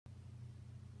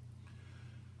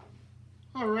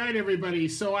All right, everybody.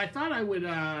 So I thought I would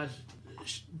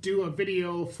do a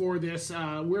video for this.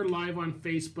 We're live on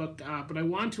Facebook, but I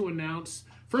want to announce,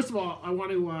 first of all, I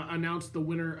want to announce the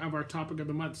winner of our Topic of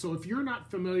the Month. So if you're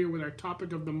not familiar with our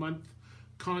Topic of the Month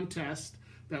contest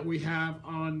that we have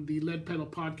on the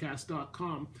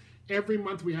leadpedalpodcast.com, every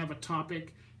month we have a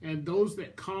topic, and those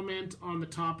that comment on the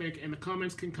topic, and the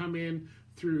comments can come in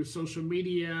through social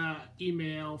media,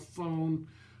 email, phone,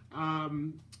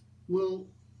 will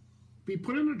be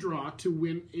put in a draw to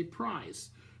win a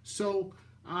prize. So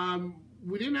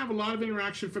we didn't have a lot of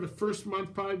interaction for the first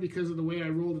month, probably because of the way I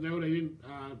rolled it out. I didn't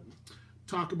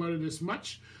talk about it as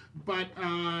much, but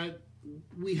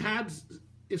we had,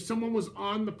 if someone was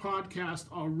on the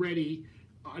podcast already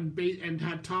and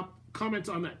had top comments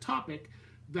on that topic,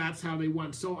 that's how they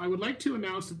won. So I would like to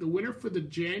announce that the winner for the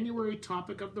January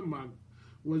Topic of the Month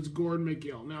was Gord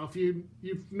McGill. Now, if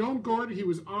you've known Gord, he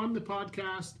was on the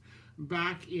podcast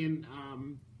back in,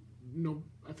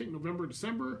 I think November,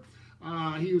 December.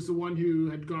 He was the one who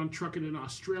had gone trucking in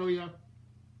Australia.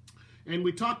 And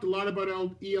we talked a lot about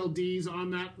ELDs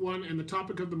on that one. And the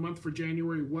topic of the month for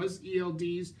January was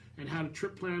ELDs and how to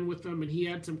trip plan with them. And he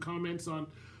had some comments on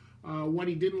what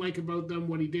he didn't like about them,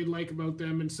 what he did like about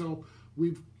them. And so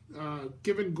we've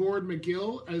given Gord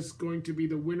McGill as going to be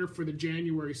the winner for the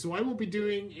January. So I will be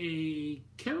doing a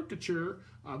caricature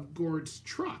of Gord's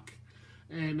truck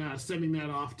and sending that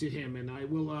off to him. And I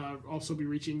will also be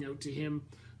reaching out to him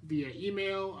via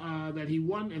email that he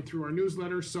won and through our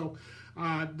newsletter. So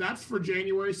that's for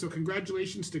January. So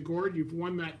congratulations to Gord. You've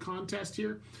won that contest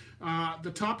here.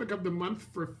 The topic of the month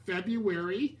for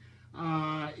February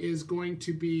is going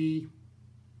to be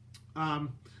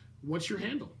what's your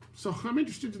handle? So I'm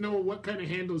interested to know what kind of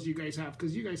handles you guys have,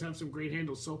 because you guys have some great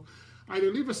handles. So either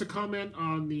leave us a comment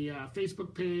on the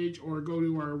Facebook page, or go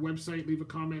to our website, leave a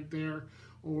comment there,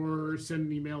 or send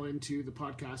an email into the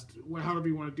podcast, however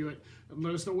you want to do it. And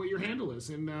let us know what your handle is,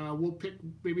 and we'll pick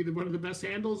maybe one of the best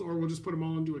handles, or we'll just put them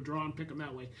all into a draw and pick them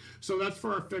that way. So that's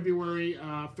for our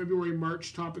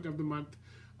February-March topic of the month,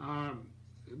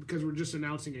 because we're just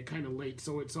announcing it kind of late,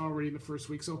 so it's already in the first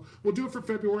week. So we'll do it for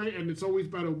February, and it's always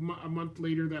about a month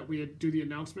later that we do the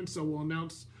announcement. So we'll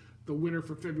announce the winner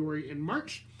for February and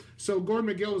March. So Gord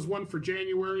McGill is one for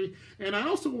January. And I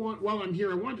also want, while I'm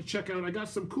here, I wanted to check out, I got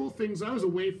some cool things. I was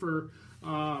away for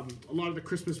a lot of the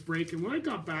Christmas break, and when I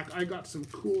got back, I got some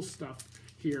cool stuff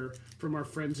here from our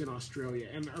friends in Australia.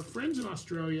 And our friends in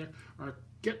Australia are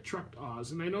Get Trucked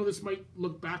Oz. And I know this might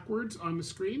look backwards on the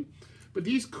screen, but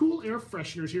these cool air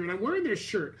fresheners here, and I'm wearing their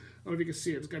shirt. I don't know if you can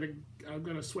see it. I've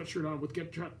got a sweatshirt on with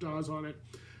Get Trucked Oz on it.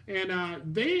 And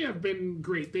they have been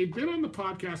great. They've been on the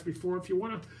podcast before. If you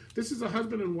want to, this is a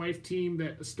husband and wife team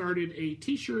that started a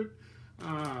t-shirt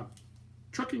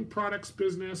trucking products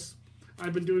business.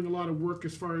 I've been doing a lot of work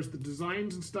as far as the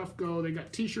designs and stuff go. They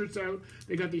got t-shirts out.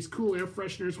 They got these cool air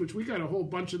fresheners, which we got a whole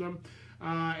bunch of them.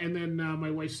 And then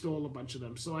my wife stole a bunch of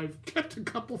them. So I've kept a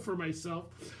couple for myself.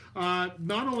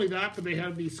 Not only that, but they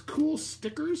have these cool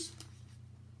stickers,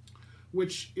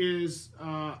 which is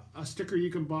a sticker you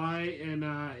can buy, and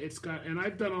it's got, and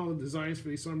I've done all the designs for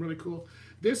these, so I'm really cool.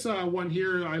 This one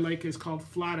here I like is called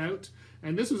Flat Out,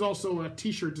 and this is also a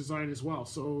t-shirt design as well.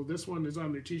 So this one is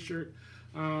on their t-shirt.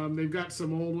 They've got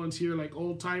some old ones here, like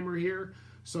Old Timer here,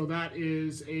 so that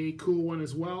is a cool one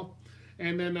as well.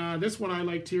 And then this one I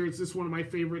liked here. It's this one of my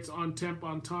favorites, On Temp,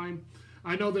 On Time.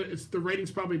 I know that the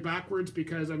rating's probably backwards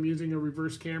because I'm using a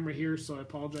reverse camera here, so I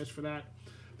apologize for that.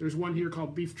 There's one here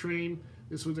called Beef Train.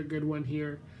 This was a good one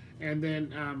here. And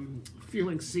then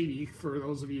Feeling Seedy, for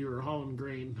those of you who are hauling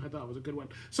grain, I thought was a good one.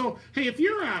 So, hey, if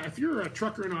you're a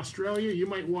trucker in Australia, you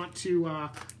might want to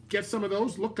get some of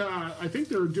those. Look, I think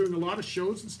they're doing a lot of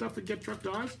shows and stuff at Get Trucked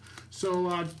Oz.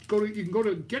 So you can go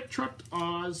to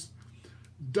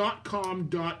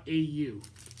gettruckedoz.com.au.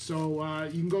 So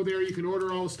you can go there. You can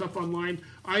order all the stuff online.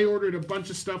 I ordered a bunch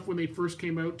of stuff when they first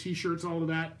came out, t-shirts, all of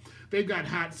that. They've got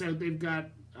hats out. They've got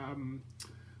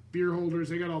beer holders.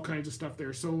 They got all kinds of stuff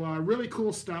there. So really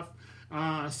cool stuff.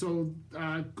 Go to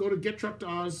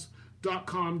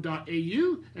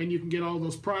gettruckedoz.com.au and you can get all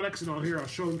those products. And I'll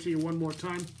show them to you one more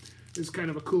time. It's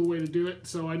kind of a cool way to do it.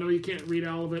 So I know you can't read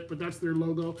all of it, but that's their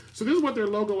logo. So this is what their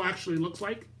logo actually looks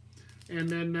like. And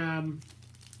then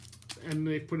and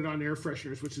they put it on air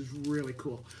fresheners, which is really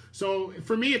cool. So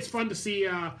for me, it's fun to see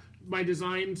my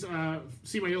designs,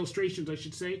 see my illustrations, I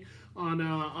should say,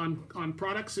 on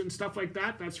products and stuff like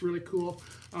that. That's really cool.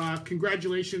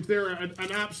 Congratulations. They're an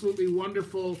absolutely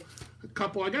wonderful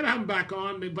couple. I got to have them back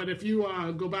on, but if you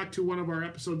go back to one of our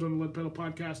episodes on the Lead Pedal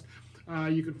Podcast,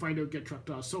 you can find out Get Trucked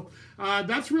Oz. So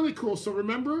that's really cool. So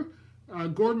remember,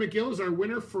 Gord McGill is our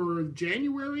winner for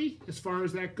January, as far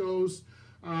as that goes.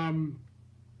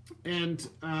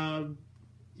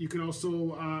 You can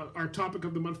also, our topic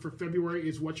of the month for February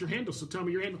is what's your handle? So tell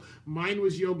me your handle. Mine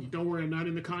was Yogi. Don't worry, I'm not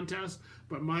in the contest,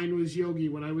 but mine was Yogi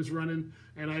when I was running,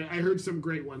 and I heard some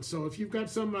great ones. So if you've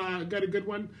got got a good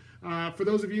one, for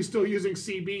those of you still using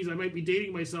CBs, I might be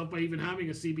dating myself by even having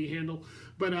a CB handle,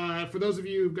 but for those of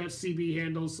you who've got CB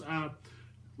handles,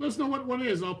 let us know what one it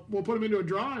is. We'll put them into a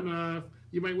draw, and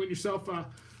you might win yourself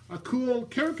a cool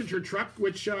caricature truck,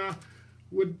 which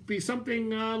would be something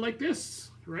like this.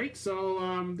 Right,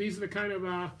 so these are the kind of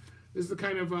this is the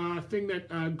kind of thing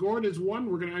that Gord has won.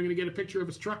 I'm gonna get a picture of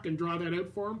his truck and draw that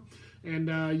out for him,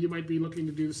 and you might be looking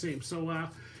to do the same. So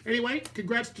anyway,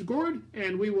 congrats to Gord,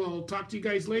 and we will talk to you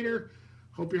guys later.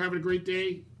 Hope you're having a great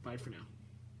day. Bye for now.